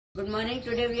Good morning.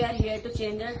 Today we are here to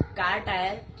change the car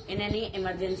tire in any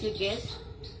emergency case.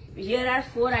 Here are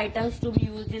 4 items to be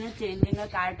used in changing a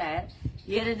car tire.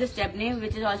 Here is the stepney,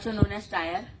 which is also known as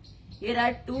tire. Here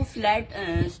are 2 flat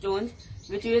stones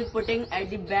which we will putting at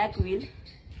the back wheel.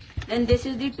 Then this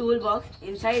is the toolbox.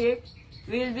 Inside it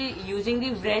we will be using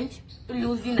the wrench to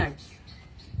loose the nuts.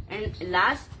 And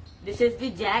last, this is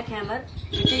the jackhammer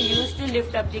which is used to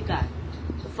lift up the car.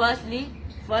 So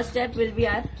first step will be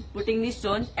our putting the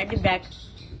stones at the back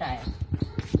tire.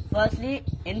 Firstly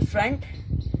in front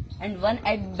and one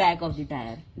at back of the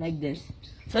tire, like this,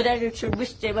 so that it should be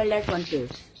stable at one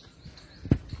place.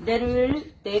 Then we will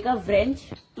take a wrench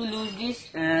to loose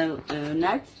these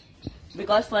nuts,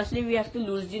 because firstly we have to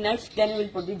loose the nuts, then we will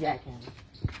put the jackhammer.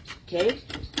 Okay,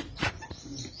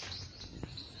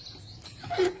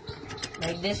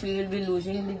 like this we will be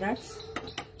losing the nuts.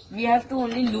 We have to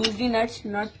only lose the nuts,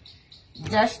 not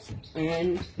just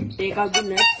take out the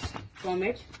nuts from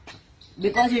it,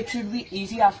 because it should be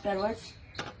easy afterwards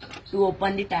to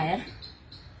open the tire.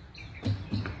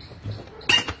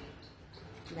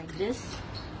 Like this.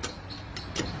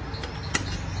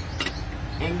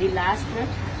 And the last nut.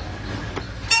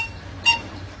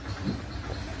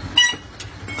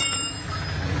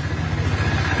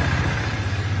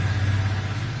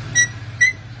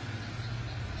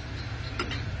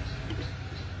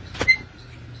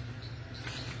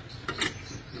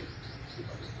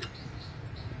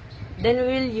 Then we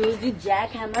will use the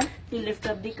jackhammer to lift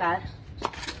up the car.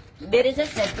 There is a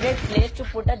separate place to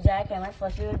put a jackhammer.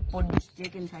 First we will put the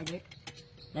stick inside it,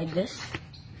 like this.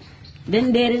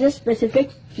 Then there is a specific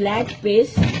flat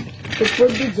space to put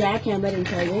the jackhammer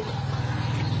inside it.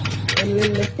 Then we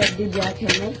will lift up the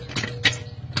jackhammer.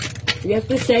 We have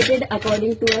to set it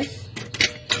according to us.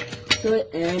 So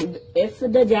if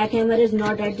the jackhammer is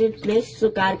not at its place, so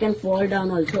car can fall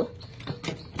down also.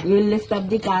 We will lift up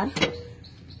the car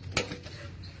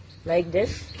like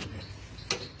this.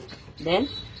 Then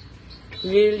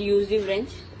we will use the wrench.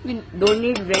 We don't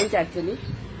need wrench actually.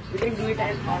 We can do it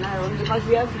on our own because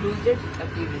we have loosed it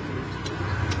previously.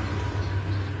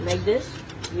 Like this,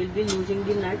 we will be losing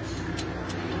the nuts.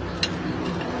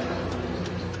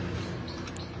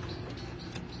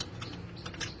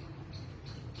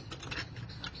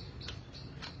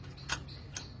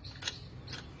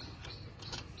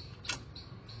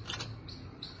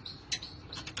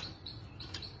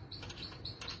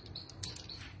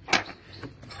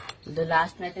 The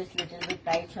last nut is little bit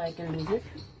tight, so I can lose it.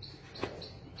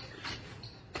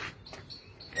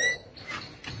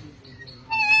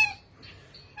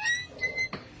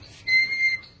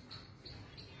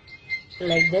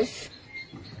 Like this.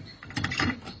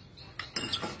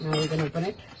 Now we can open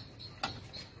it.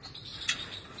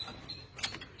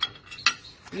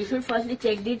 You should firstly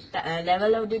check the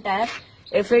level of the tire.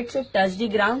 If it should touch the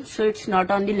ground, so it's not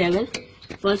on the level.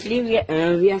 Firstly,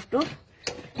 we have to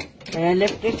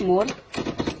lift it more.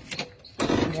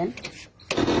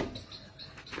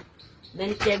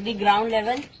 Then check the ground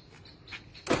level.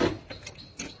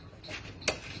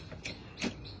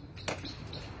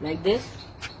 Like this.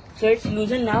 So it's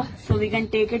loosened now, so we can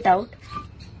take it out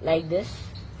like this.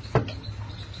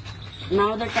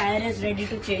 Now the tire is ready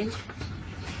to change.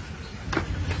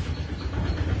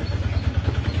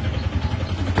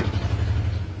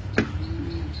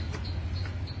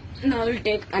 Now we'll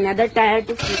take another tire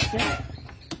to fix it.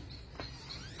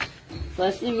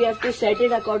 Firstly we have to set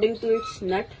it according to its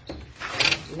nut,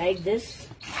 like this.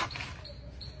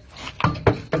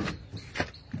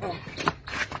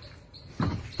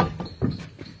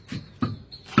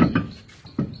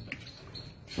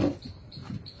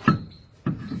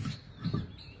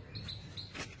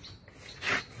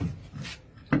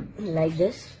 Like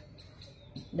this.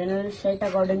 Then we will set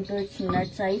according to its nut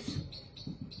size.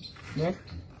 There.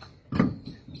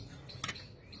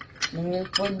 Then we will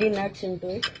put the nuts into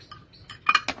it.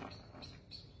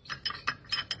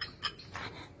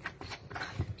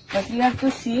 But you have to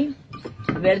see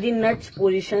where the nuts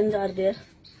positions are there.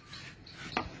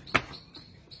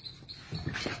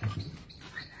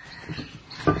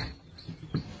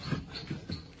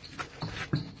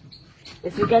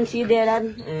 If you can see, there are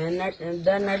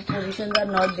the nut positions are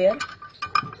not there.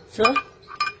 So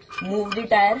move the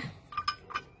tire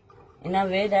in a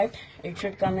way that it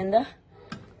should come in the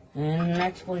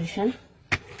nuts position.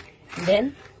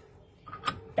 Then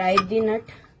tight the nut.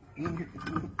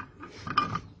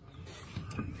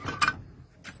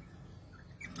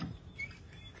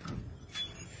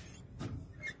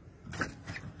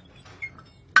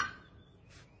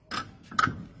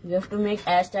 We have to make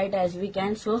as tight as we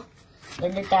can, so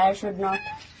that the tire should not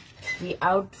be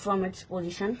out from its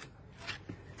position.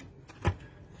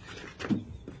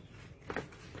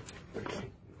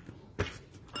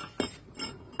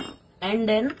 and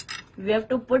then we have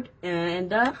to put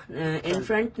the in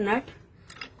front nut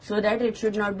so that it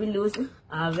should not be loose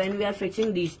when we are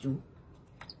fixing these two.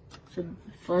 So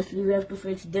firstly we have to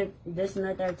fix this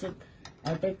nut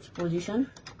at its position.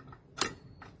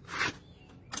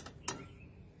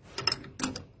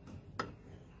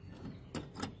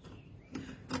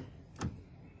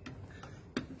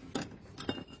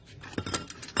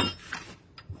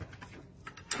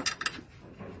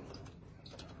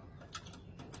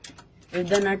 If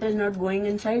the nut is not going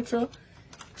inside, so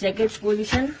check its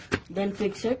position, then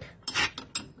fix it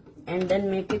and then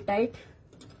make it tight.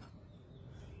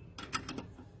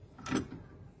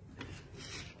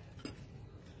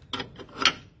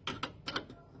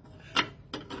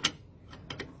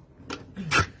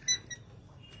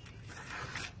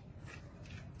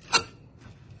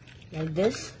 Like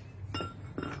this.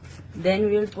 Then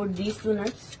we will put these two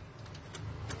nuts.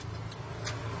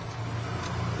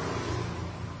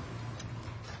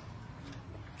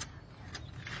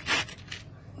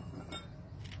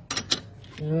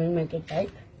 We will make it tight.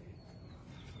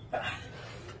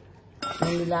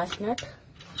 And the last nut.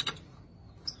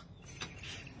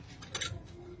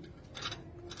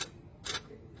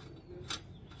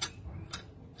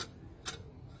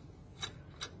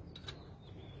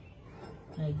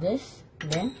 Like this.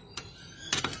 Then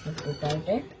we have to tight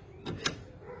it.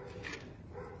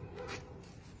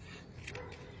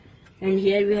 And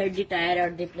here we have the tire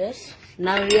at the place.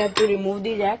 Now we have to remove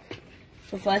the jack.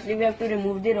 So firstly we have to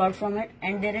remove the rod from it,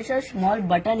 and there is a small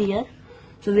button here,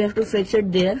 so we have to fix it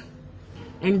there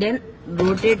and then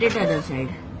rotate it other side,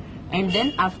 and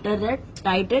then after that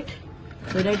tight it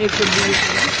so that it should be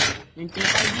useful. Then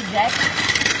take out the jack.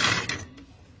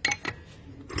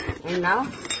 And now,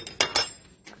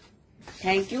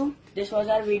 thank you. This was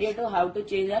our video to how to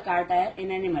change a car tire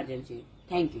in an emergency.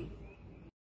 Thank you.